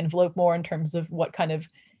pushed the envelope more in terms of what kind of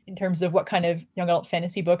young adult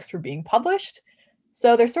fantasy books were being published.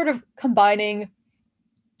 So they're sort of combining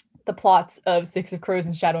the plots of Six of Crows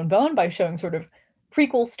and Shadow and Bone by showing sort of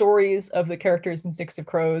prequel stories of the characters in Six of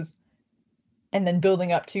Crows and then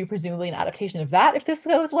building up to presumably an adaptation of that if this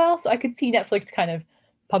goes well. So I could see Netflix kind of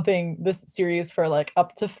pumping this series for like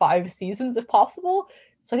up to 5 seasons if possible.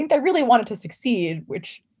 So I think they really wanted to succeed,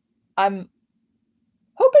 which I'm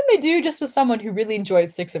hoping they do just as someone who really enjoyed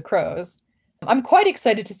Six of Crows. I'm quite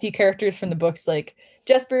excited to see characters from the books like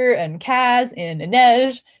Jesper and Kaz and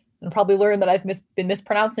Inej, and probably learn that I've been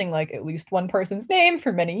mispronouncing like at least one person's name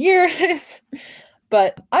for many years.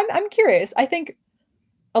 But I'm curious. I think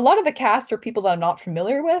a lot of the cast are people that I'm not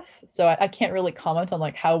familiar with, so I can't really comment on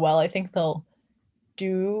like how well I think they'll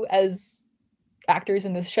do as actors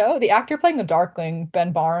in this show. The actor playing the Darkling,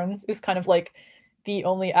 Ben Barnes, is kind of like the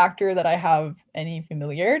only actor that I have any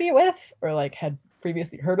familiarity with or like had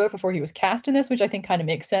previously heard of before he was cast in this, which I think kind of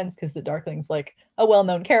makes sense because the Darkling's like a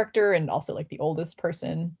well-known character and also like the oldest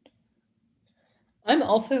person. I'm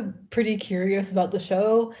also pretty curious about the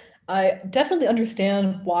show. I definitely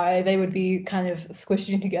understand why they would be kind of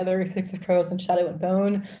squishing together Six of Crows and Shadow and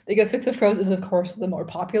Bone, because Six of Crows is, of course, the more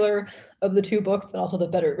popular of the two books and also the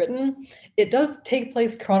better written. It does take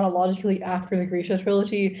place chronologically after the Grisha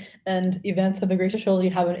trilogy, and events of the Grisha trilogy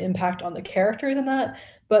have an impact on the characters in that,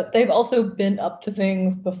 but they've also been up to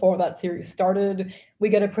things before that series started. We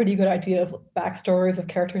get a pretty good idea of backstories of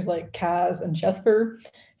characters like Kaz and Jesper.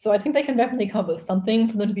 So I think they can definitely come up with something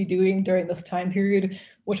for them to be doing during this time period,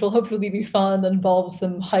 which will hopefully be fun, that involves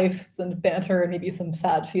some heists and banter and maybe some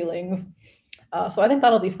sad feelings. So I think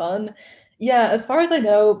that'll be fun. Yeah, as far as I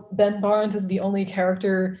know, Ben Barnes is the only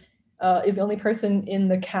character, is the only person in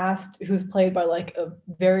the cast who's played by like a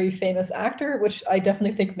very famous actor, which I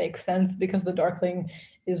definitely think makes sense because the Darkling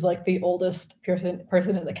is like the oldest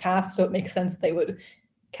person in the cast, so it makes sense they would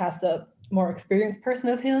cast a more experienced person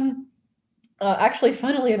as him. Actually,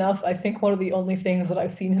 funnily enough, I think one of the only things that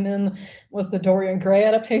I've seen him in was the Dorian Gray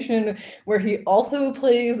adaptation, where he also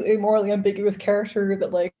plays a morally ambiguous character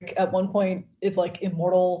that, like, at one point is like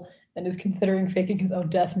immortal and is considering faking his own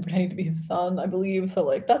death and pretending to be his son, I believe. So,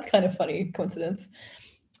 like, that's kind of funny coincidence.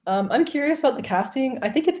 I'm curious about the casting. I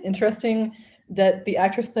think it's interesting that the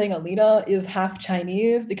actress playing Alina is half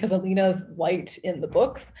Chinese because Alina's white in the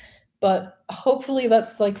books, but hopefully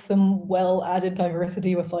that's like some well added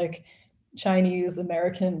diversity with like Chinese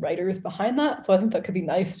American writers behind that. So I think that could be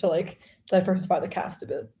nice to like diversify the cast a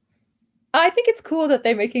bit. I think it's cool that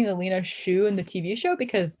they're making Alina Shu in the TV show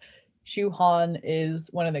because Shu Han is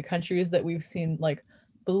one of the countries that we've seen like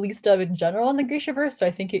the least of in general in the Grishaverse. So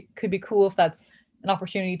I think it could be cool if that's an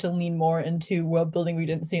opportunity to lean more into world building we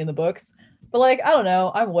didn't see in the books. But like, I don't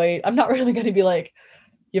know, I'm white. I'm not really going to be like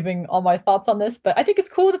giving all my thoughts on this, but I think it's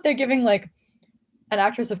cool that they're giving like an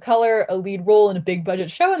actress of color a lead role in a big budget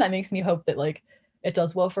show, and that makes me hope that like it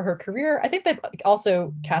does well for her career. I think they've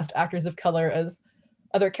also cast actors of color as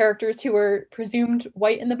other characters who were presumed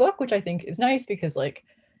white in the book, which I think is nice because like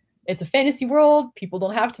it's a fantasy world. People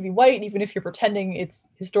don't have to be white, even if you're pretending it's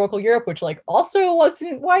historical Europe, which like also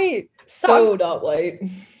wasn't white. So not white.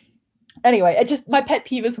 Anyway, it just my pet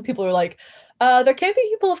peeve is when people are like, there can't be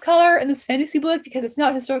people of color in this fantasy book because it's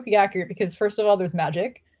not historically accurate. Because first of all, there's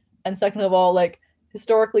magic, and second of all, like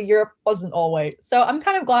historically Europe wasn't all white. So I'm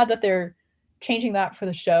kind of glad that they're changing that for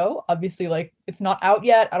the show. Obviously, like it's not out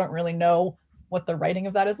yet. I don't really know what the writing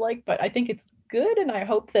of that is like, but I think it's good, and I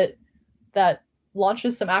hope that that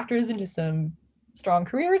launches some actors into some strong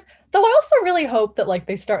careers. Though I also really hope that like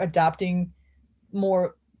they start adapting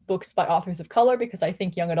more books by authors of color because I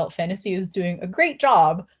think young adult fantasy is doing a great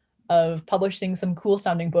job of publishing some cool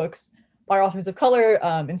sounding books by authors of color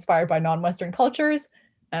inspired by non-Western cultures.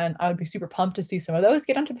 And I would be super pumped to see some of those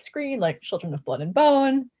get onto the screen, like Children of Blood and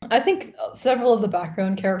Bone. I think several of the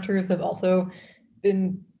background characters have also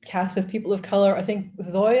been cast as people of color. I think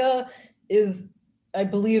Zoya is, I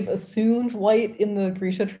believe, assumed white in the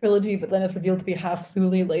Grisha trilogy, but then is revealed to be half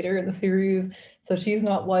Suli later in the series, so she's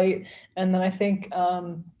not white. And then I think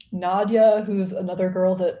Nadia, who's another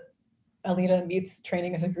girl that Alina meets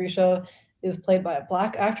training as a Grisha, is played by a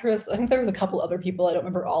black actress. I think there was a couple other people, I don't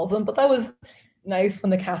remember all of them, but that was nice when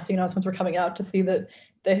the casting announcements were coming out to see that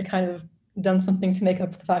they had kind of done something to make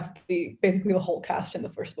up for the fact that basically the whole cast in the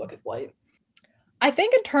first book is white. I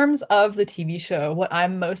think in terms of the TV show, what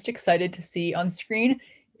I'm most excited to see on screen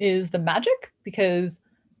is the magic, because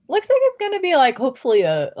it looks like it's going to be like hopefully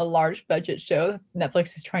a large budget show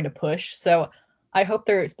Netflix is trying to push. So I hope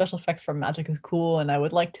their special effects from magic is cool, and I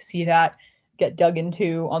would like to see that get dug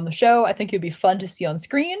into on the show. I think it'd be fun to see on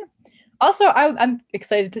screen. Also, I'm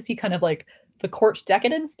excited to see kind of like the court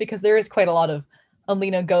decadence, because there is quite a lot of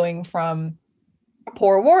Alina going from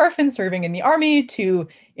poor war orphan serving in the army to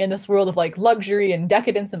in this world of like luxury and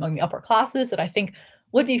decadence among the upper classes that I think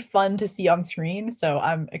would be fun to see on screen. So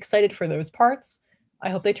I'm excited for those parts.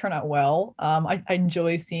 I hope they turn out well. I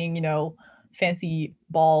enjoy seeing, fancy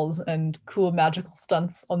balls and cool magical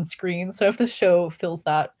stunts on screen. So if the show fills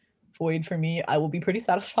that void for me, I will be pretty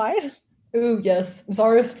satisfied. Ooh, yes.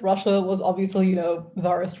 Tsarist Russia was obviously,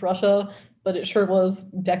 Tsarist Russia, but it sure was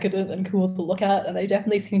decadent and cool to look at, and they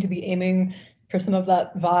definitely seem to be aiming for some of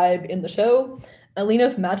that vibe in the show.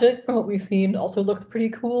 Alina's magic, from what we've seen, also looks pretty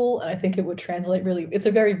cool, and I think it would translate really. It's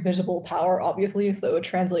a very visible power, obviously, so it would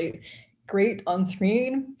translate great on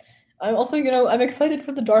screen. I'm also, I'm excited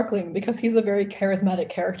for the Darkling because he's a very charismatic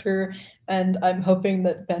character, and I'm hoping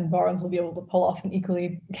that Ben Barnes will be able to pull off an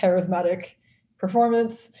equally charismatic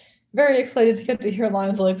performance. Very excited to get to hear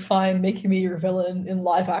lines like "Fine, make me your villain" in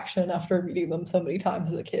live action after reading them so many times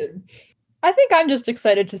as a kid. I think I'm just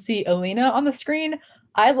excited to see Alina on the screen.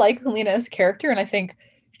 I like Alina as a character, and I think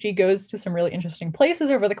she goes to some really interesting places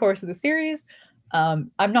over the course of the series. I'm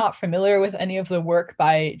not familiar with any of the work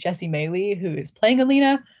by Jessie Maylie, who is playing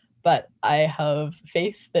Alina, but I have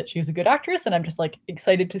faith that she's a good actress, and I'm just like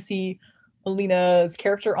excited to see Alina's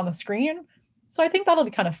character on the screen. So I think that'll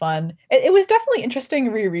be kind of fun. It was definitely interesting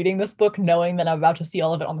rereading this book, knowing that I'm about to see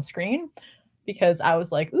all of it on the screen, because I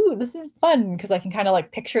was like, ooh, this is fun because I can kind of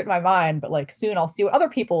like picture it in my mind, but like soon I'll see what other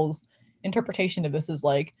people's interpretation of this is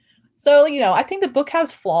like. So, I think the book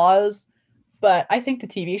has flaws, but I think the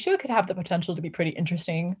TV show could have the potential to be pretty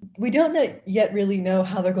interesting. We don't yet really know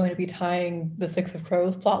how they're going to be tying the Six of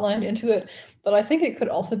Crows plotline into it, but I think it could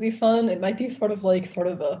also be fun. It might be sort of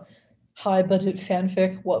a high budget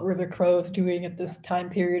fanfic, what were the crows doing at this time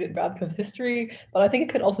period in Ravka's history, but I think it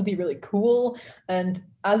could also be really cool. And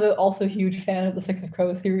as a also huge fan of the Six of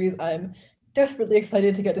Crows series, I'm desperately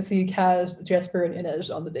excited to get to see Kaz, Jesper, and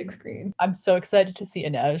Inej on the big screen. I'm so excited to see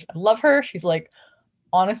Inej. I love her. She's like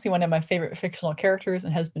honestly one of my favorite fictional characters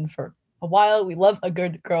and has been for a while. We love a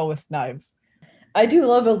good girl with knives. I do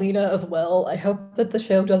love Alina as well. I hope that the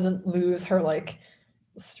show doesn't lose her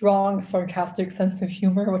strong, sarcastic sense of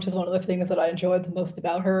humor, which is one of the things that I enjoyed the most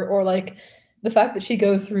about her, or the fact that she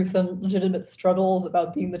goes through some legitimate struggles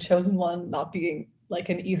about being the chosen one, not being like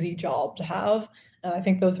an easy job to have. And I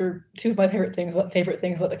think those are two of my favorite things about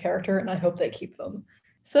the character, and I hope they keep them.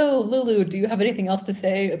 So, Lulu, do you have anything else to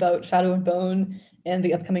say about Shadow and Bone and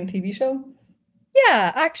the upcoming TV show?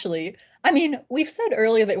 Yeah, actually. I mean, we've said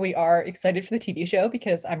earlier that we are excited for the TV show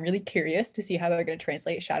because I'm really curious to see how they're going to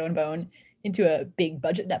translate Shadow and Bone into a big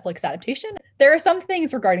budget Netflix adaptation. There are some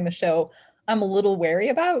things regarding the show I'm a little wary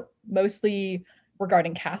about, mostly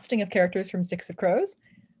regarding casting of characters from Six of Crows.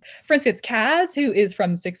 For instance, Kaz, who is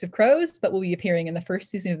from Six of Crows but will be appearing in the first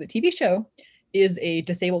season of the TV show, is a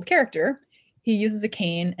disabled character. He uses a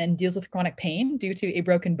cane and deals with chronic pain due to a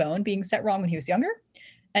broken bone being set wrong when he was younger,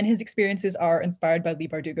 and his experiences are inspired by Leigh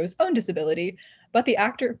Bardugo's own disability, but the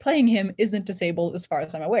actor playing him isn't disabled as far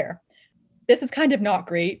as I'm aware. This is kind of not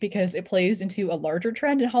great because it plays into a larger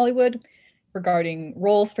trend in Hollywood regarding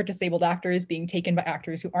roles for disabled actors being taken by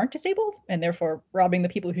actors who aren't disabled, and therefore robbing the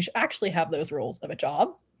people who should actually have those roles of a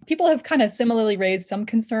job. People have kind of similarly raised some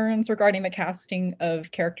concerns regarding the casting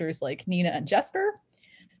of characters like Nina and Jesper.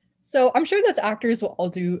 So I'm sure those actors will all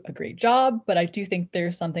do a great job, but I do think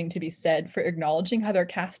there's something to be said for acknowledging how their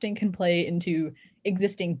casting can play into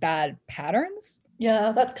existing bad patterns.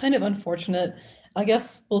 Yeah, that's kind of unfortunate. I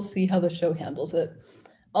guess we'll see how the show handles it.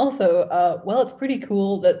 Also, it's pretty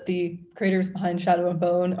cool that the creators behind Shadow and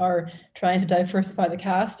Bone are trying to diversify the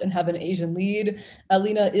cast and have an Asian lead.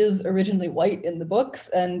 Alina is originally white in the books,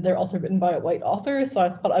 and they're also written by a white author, so I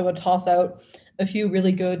thought I would toss out a few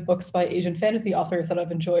really good books by Asian fantasy authors that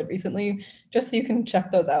I've enjoyed recently, just so you can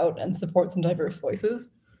check those out and support some diverse voices.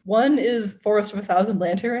 One is Forest of a Thousand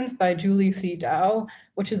Lanterns by Julie C. Dow,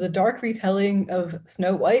 which is a dark retelling of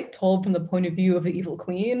Snow White told from the point of view of the evil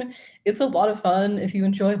queen. It's a lot of fun if you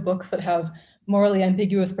enjoy books that have morally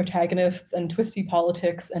ambiguous protagonists and twisty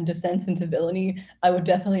politics and descents into villainy. I would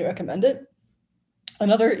definitely recommend it.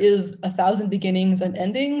 Another is A Thousand Beginnings and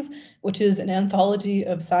Endings, which is an anthology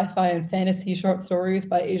of sci-fi and fantasy short stories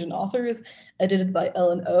by Asian authors, edited by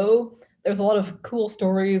Ellen O. There's a lot of cool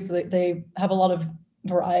stories. They have a lot of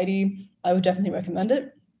variety. I would definitely recommend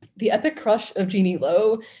it. The Epic Crush of Jeannie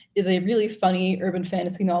Lo is a really funny urban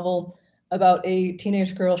fantasy novel about a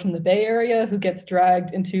teenage girl from the Bay Area who gets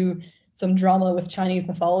dragged into some drama with Chinese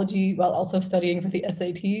mythology while also studying for the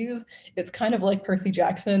SATs. It's kind of like Percy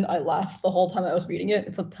Jackson. I laughed the whole time I was reading it.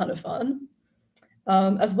 It's a ton of fun.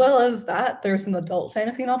 As well as that, there are some adult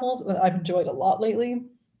fantasy novels that I've enjoyed a lot lately.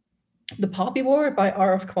 The Poppy War by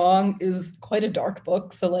R.F. Kuang is quite a dark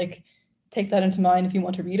book, so like take that into mind if you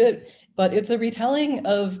want to read it. But it's a retelling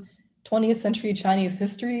of 20th century Chinese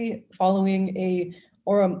history following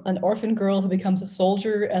an orphan girl who becomes a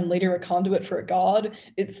soldier and later a conduit for a god.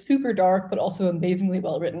 It's super dark, but also amazingly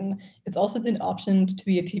well written. It's also been optioned to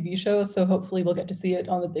be a TV show, so hopefully we'll get to see it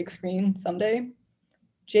on the big screen someday.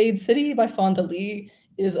 Jade City by Fonda Lee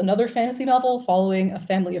is another fantasy novel following a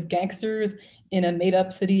family of gangsters in a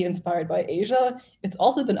made-up city inspired by Asia. It's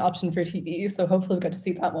also been optioned for TV, so hopefully we get to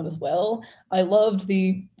see that one as well. I loved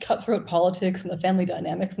the cutthroat politics and the family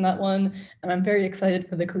dynamics in that one, and I'm very excited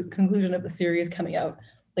for the conclusion of the series coming out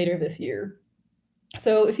later this year.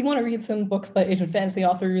 So if you want to read some books by Asian fantasy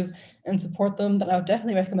authors and support them, then I would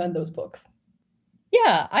definitely recommend those books.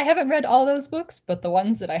 Yeah, I haven't read all those books, but the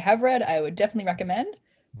ones that I have read, I would definitely recommend.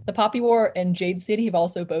 The Poppy War and Jade City have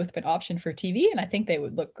also both been optioned for TV, and I think they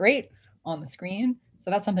would look great on the screen. So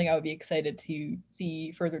that's something I would be excited to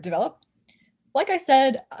see further develop. Like I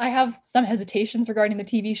said, I have some hesitations regarding the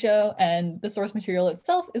TV show, and the source material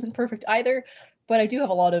itself isn't perfect either, but I do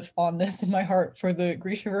have a lot of fondness in my heart for the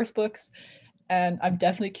Grishaverse books, and I'm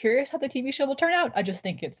definitely curious how the TV show will turn out. I just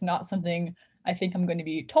think it's not something I think I'm going to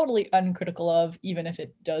be totally uncritical of, even if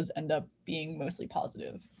it does end up being mostly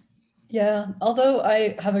positive. Yeah, although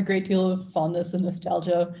I have a great deal of fondness and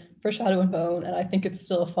nostalgia for Shadow and Bone, and I think it's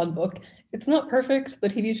still a fun book. It's not perfect. The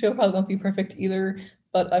TV show probably won't be perfect either,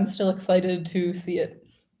 but I'm still excited to see it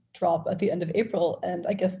drop at the end of April, and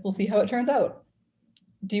I guess we'll see how it turns out.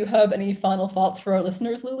 Do you have any final thoughts for our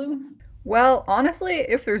listeners, Lulu? Well, honestly,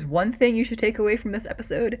 if there's one thing you should take away from this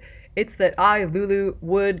episode, it's that I, Lulu,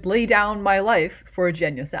 would lay down my life for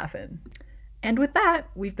Genya Safin. And with that,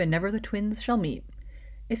 we've been Never the Twins Shall Meet.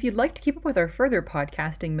 If you'd like to keep up with our further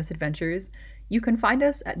podcasting misadventures, you can find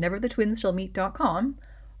us at neverthetwinsshallmeet.com,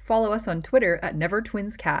 follow us on Twitter at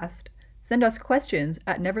nevertwinscast, send us questions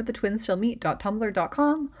at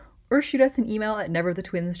neverthetwinsshallmeet.tumblr.com, or shoot us an email at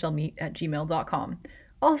neverthetwinsshallmeet@gmail.com.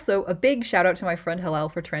 Also, a big shout out to my friend Hillel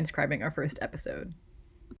for transcribing our first episode.